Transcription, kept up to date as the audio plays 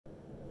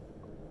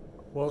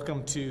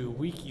Welcome to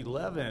week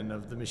 11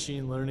 of the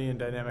Machine Learning and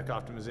Dynamic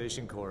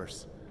Optimization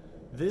course.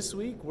 This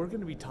week we're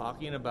going to be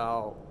talking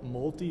about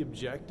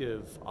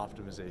multi-objective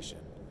optimization.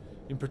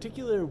 In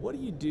particular, what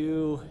do you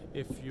do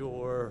if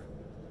your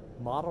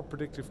model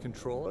predictive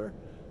controller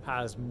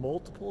has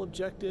multiple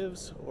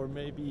objectives or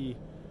maybe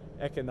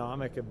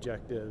economic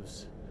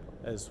objectives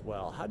as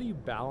well? How do you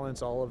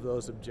balance all of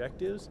those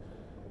objectives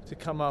to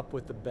come up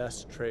with the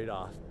best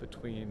trade-off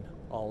between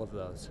all of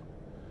those?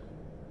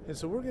 And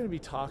so we're going to be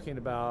talking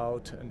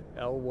about an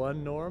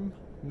L1 norm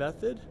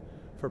method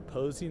for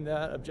posing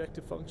that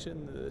objective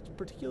function that's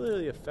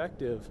particularly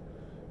effective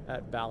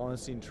at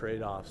balancing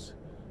trade-offs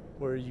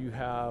where you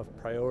have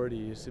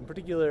priorities. In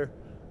particular,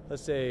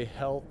 let's say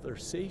health or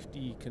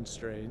safety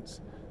constraints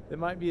that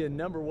might be a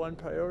number one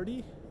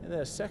priority, and then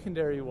a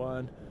secondary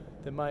one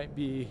that might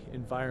be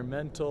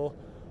environmental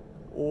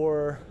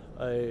or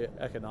an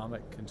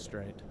economic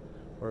constraint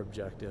or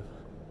objective.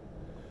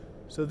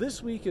 So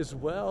this week as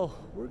well,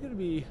 we're going to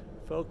be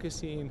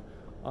focusing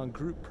on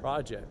group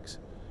projects.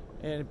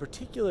 And in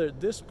particular,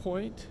 at this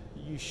point,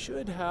 you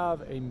should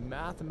have a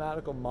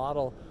mathematical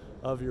model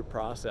of your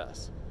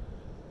process.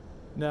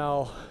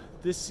 Now,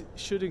 this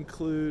should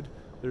include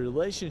the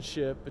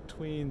relationship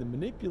between the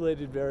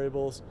manipulated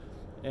variables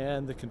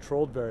and the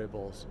controlled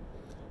variables.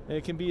 And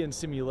it can be in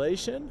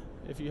simulation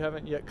if you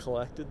haven't yet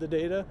collected the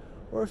data,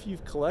 or if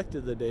you've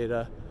collected the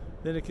data,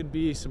 then it can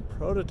be some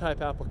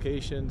prototype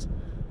applications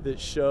that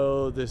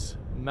show this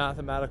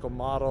mathematical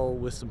model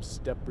with some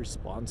step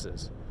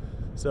responses.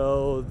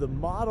 So the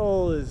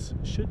model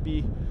should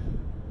be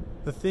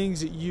the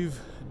things that you've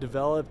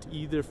developed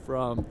either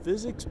from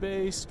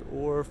physics-based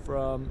or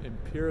from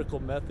empirical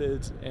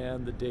methods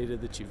and the data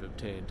that you've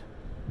obtained.